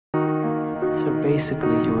So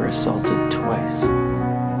basically, you were assaulted twice.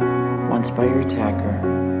 Once by your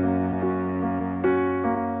attacker,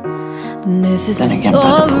 This is then again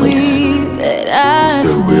by the police. Is there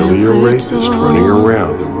really a rapist running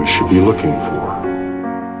around that we should be looking for?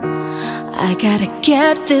 I gotta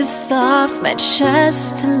get this off my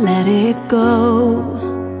chest to let it go.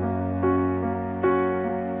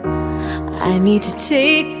 I need to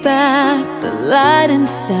take back the light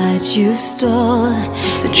inside you stole.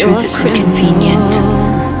 If the truth is inconvenient,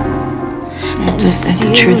 and if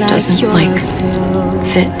the truth doesn't,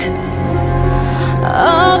 fit,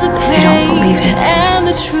 they don't believe it. And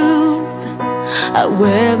the truth, I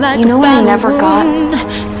wear like you know what I never got?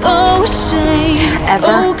 So ashamed, Ever?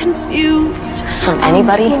 so confused, from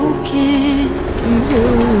anybody?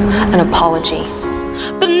 An apology.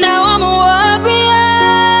 But now I'm a warrior.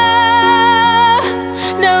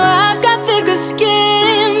 Now I've got thicker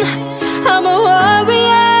skin. I'm a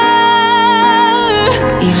warrior.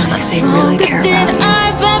 Even if they really care about you,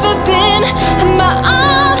 I've ever been. And my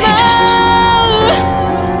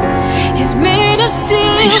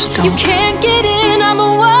they just don't. You can't get in. I'm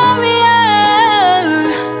a warrior,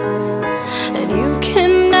 and you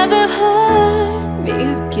can never hurt me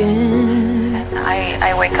again.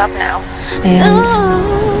 I wake up now, And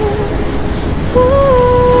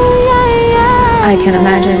I can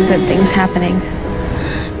imagine good things happening.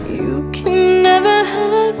 You can never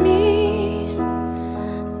hurt me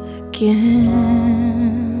again.